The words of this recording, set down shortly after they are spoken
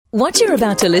What you're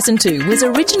about to listen to was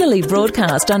originally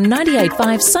broadcast on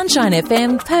 98.5 Sunshine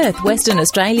FM, Perth, Western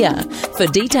Australia. For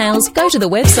details, go to the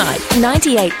website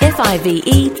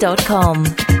 98five.com.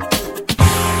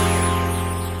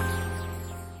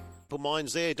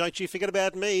 Minds there. Don't you forget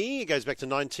about me. It goes back to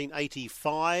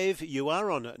 1985. You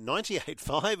are on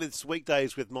 98.5. It's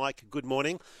Weekdays with Mike. Good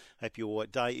morning. Hope your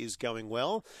day is going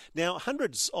well. Now,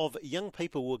 hundreds of young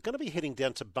people are going to be heading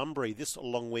down to Bunbury this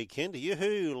long weekend.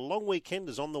 Yoo-hoo, long weekend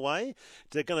is on the way.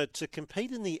 They're going to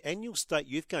compete in the annual State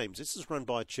Youth Games. This is run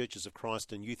by Churches of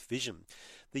Christ and Youth Vision.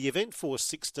 The event for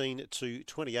 16 to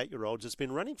 28-year-olds has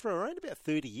been running for around about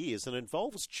 30 years and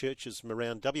involves churches from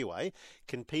around WA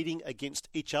competing against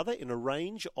each other in a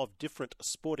range of different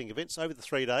sporting events over the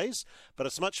 3 days. But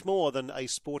it's much more than a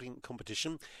sporting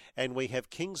competition. And we have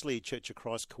Kingsley Church of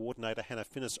Christ Coordinator Hanna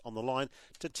Finis on the line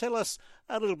to tell us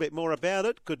a little bit more about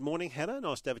it. Good morning, Hanna.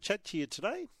 Nice to have a chat to you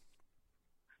today.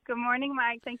 Good morning,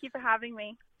 Mike. Thank you for having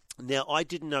me. Now, I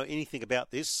didn't know anything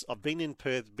about this. I've been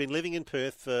living in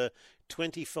Perth for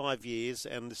 25 years,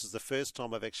 and this is the first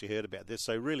time I've actually heard about this,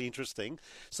 so really interesting.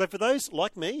 So for those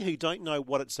like me who don't know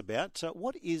what it's about,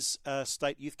 what is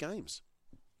State Youth Games?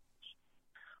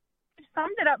 You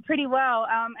summed it up pretty well,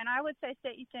 and I would say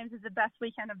State Youth Games is the best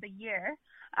weekend of the year.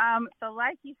 So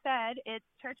like you said, it's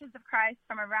Churches of Christ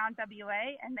from around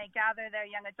WA, and they gather their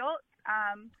young adults,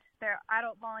 their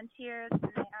adult volunteers,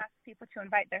 and they ask people to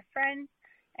invite their friends.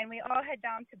 And we all head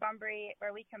down to Bunbury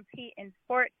where we compete in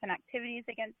sports and activities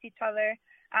against each other.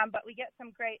 But we get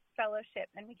some great fellowship,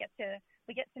 and we get to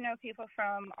know people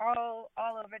from all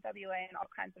over WA and all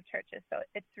kinds of churches. So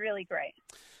it's really great.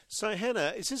 So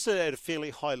Hanna, is this at a fairly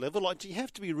high level? Like, do you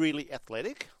have to be really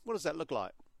athletic? What does that look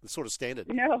like? The sort of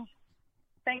standard? No,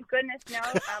 thank goodness no.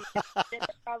 They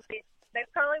probably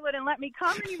wouldn't let me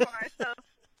come anymore. So.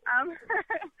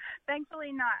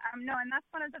 Thankfully not. No, and that's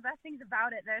one of the best things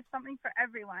about it. There's something for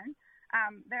everyone.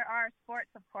 There are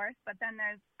sports, of course, but then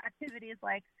there's activities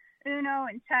like Uno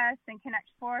and chess and Connect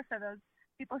Four for those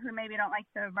people who maybe don't like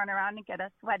to run around and get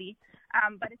us sweaty.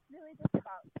 But it's really just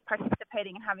about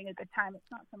participating and having a good time.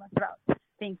 It's not so much about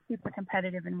being super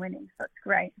competitive and winning, so it's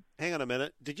great. Hang on a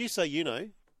minute. Did you say Uno?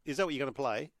 Is that what you're going to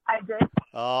play? I did.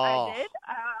 Oh. I did.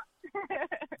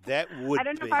 That would I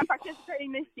don't know if I'm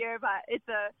participating this year, but it's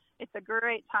a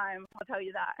great time, I'll tell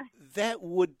you that. That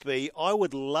would be. I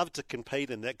would love to compete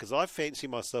in that because I fancy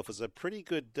myself as a pretty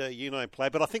good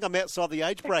player, but I think I'm outside the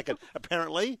age bracket,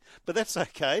 apparently, but that's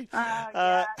okay.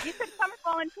 Yeah. You could come as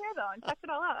volunteer, though, and check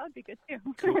it all out. That would be good, too.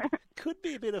 Could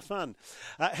be a bit of fun.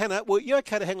 Hanna, well, you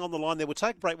okay to hang on the line there? We'll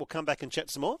take a break. We'll come back and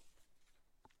chat some more.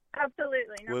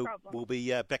 Absolutely, no problem. We'll be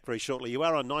back very shortly. You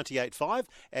are on 98.5,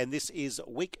 and this is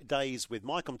Weekdays with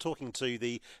Mike. I'm talking to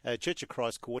the Church of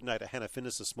Christ Coordinator, Hanna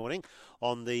Finis, this morning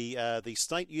on the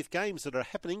State Youth Games that are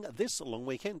happening this long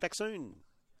weekend. Back soon.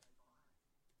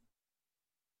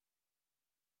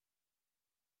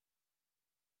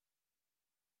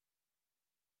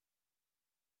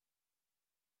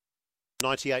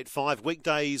 98.5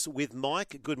 Weekdays with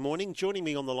Mike. Good morning. Joining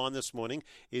me on the line this morning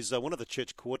is one of the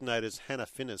church coordinators, Hanna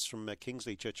Finis from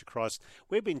Kingsley Church of Christ.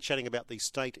 We've been chatting about the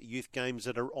State Youth Games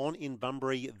that are on in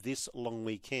Bunbury this long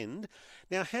weekend.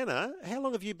 Now, Hanna, how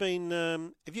long have you been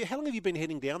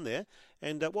heading down there,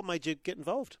 and what made you get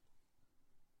involved?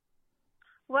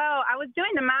 Well, I was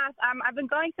doing the math. I've been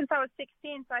going since I was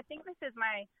 16, so I think this is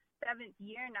my 7th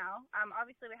year now.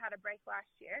 Obviously, we had a break last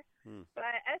year.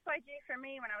 But SYG for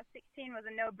me when I was 16 was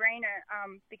a no-brainer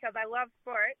because I love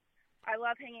sports. I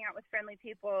love hanging out with friendly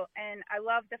people, and I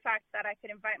love the fact that I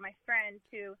could invite my friends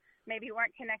who maybe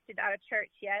weren't connected out of church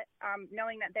yet,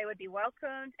 knowing that they would be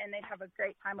welcomed and they'd have a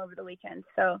great time over the weekend.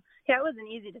 So, yeah, it was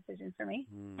an easy decision for me.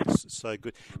 So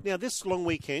good. Now, this long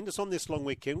weekend, it's on this long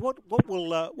weekend. What will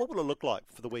it look like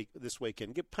for this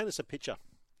weekend? Paint us a picture.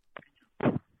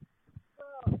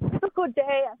 Typical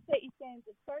day at State Youth Games.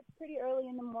 It starts pretty early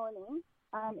in the morning.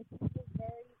 It's usually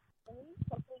very sunny,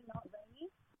 hopefully not rainy.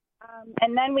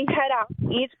 And then we head out.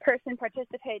 Each person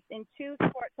participates in 2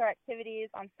 sports or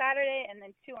activities on Saturday and then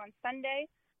 2 on Sunday.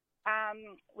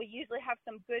 We usually have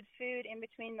some good food in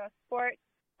between those sports.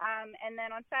 And then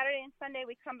on Saturday and Sunday,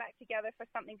 we come back together for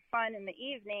something fun in the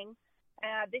evening.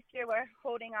 This year we're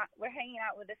hanging out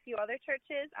with a few other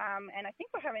churches, and I think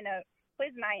we're having a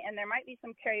quiz night, and there might be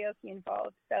some karaoke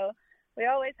involved. So we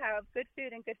always have good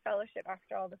food and good fellowship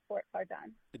after all the sports are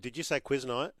done. Did you say quiz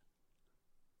night?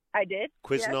 I did.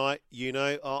 Quiz night,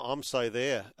 I'm so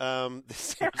there.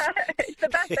 It's the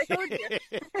best, I told you.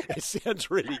 It sounds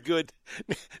really good.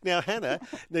 Now, Hanna,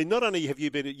 not only have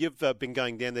you've been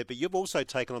going down there, but you've also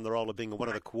taken on the role of being one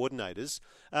of the coordinators.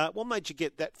 What made you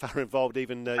get that far involved,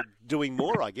 even doing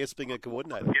more, I guess, being a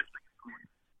coordinator?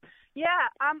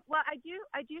 Yeah, well, I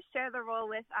do share the role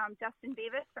with Justin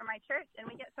Beavis from my church, and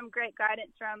we get some great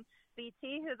guidance from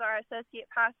BT, who's our associate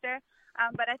pastor.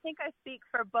 But I think I speak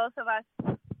for both of us.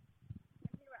 When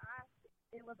we were asked,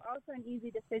 it was also an easy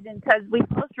decision because we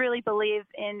both really believe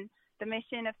in the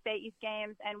mission of State Youth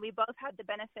Games, and we both had the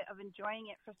benefit of enjoying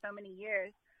it for so many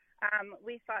years.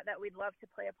 We thought that we'd love to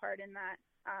play a part in that.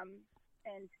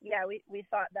 And yeah, we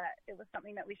thought that it was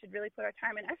something that we should really put our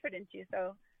time and effort into.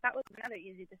 So that was another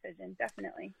easy decision,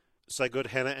 definitely. So good,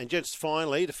 Hannah. And just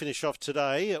finally, to finish off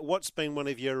today, what's been one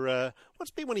of your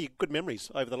good memories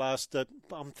over the last?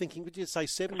 I'm thinking, would you say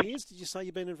 7 years? Did you say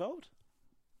you've been involved?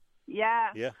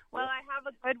 Yeah. Yeah. Well, I have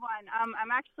a good one.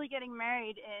 I'm actually getting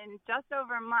married in just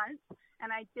over a month,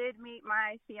 and I did meet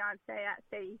my fiance at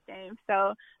State Youth Games,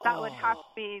 so that would have to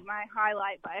be my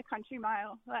highlight by a country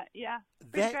mile. But yeah,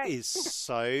 that great. is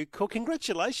so cool.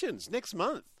 Congratulations! Next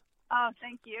month. Oh,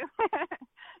 thank you.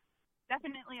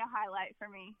 Definitely a highlight for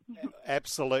me.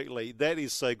 Absolutely. That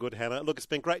is so good, Hannah. Look, it's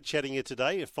been great chatting you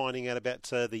today and finding out about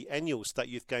the annual State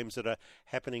Youth Games that are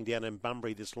happening down in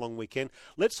Bunbury this long weekend.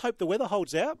 Let's hope the weather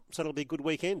holds out, so it'll be a good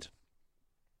weekend.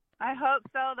 I hope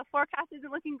so. The forecast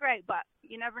isn't looking great, but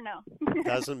you never know.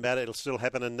 Doesn't matter. It'll still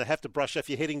happen. And have to brush, if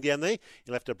you're heading down there,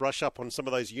 you'll have to brush up on some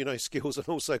of those skills and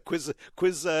also quiz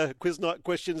night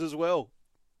questions as well.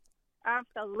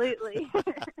 Absolutely.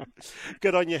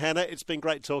 Good on you, Hannah. It's been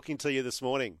great talking to you this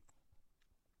morning.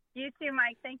 You too,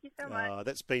 Mike. Thank you so much.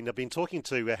 I've been talking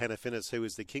to Hanna Finis, who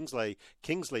is the Kingsley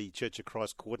Church of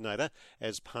Christ coordinator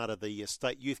as part of the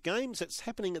State Youth Games. It's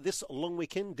happening this long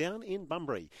weekend down in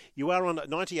Bunbury. You are on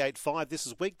 98.5. This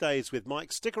is Weekdays with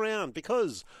Mike. Stick around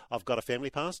because I've got a family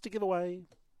pass to give away.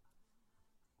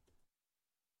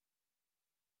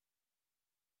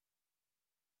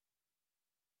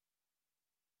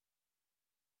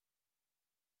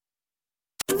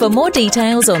 For more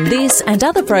details on this and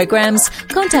other programs,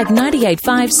 contact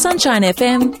 98.5 Sunshine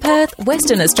FM, Perth,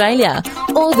 Western Australia,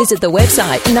 or visit the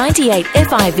website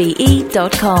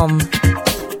 98five.com.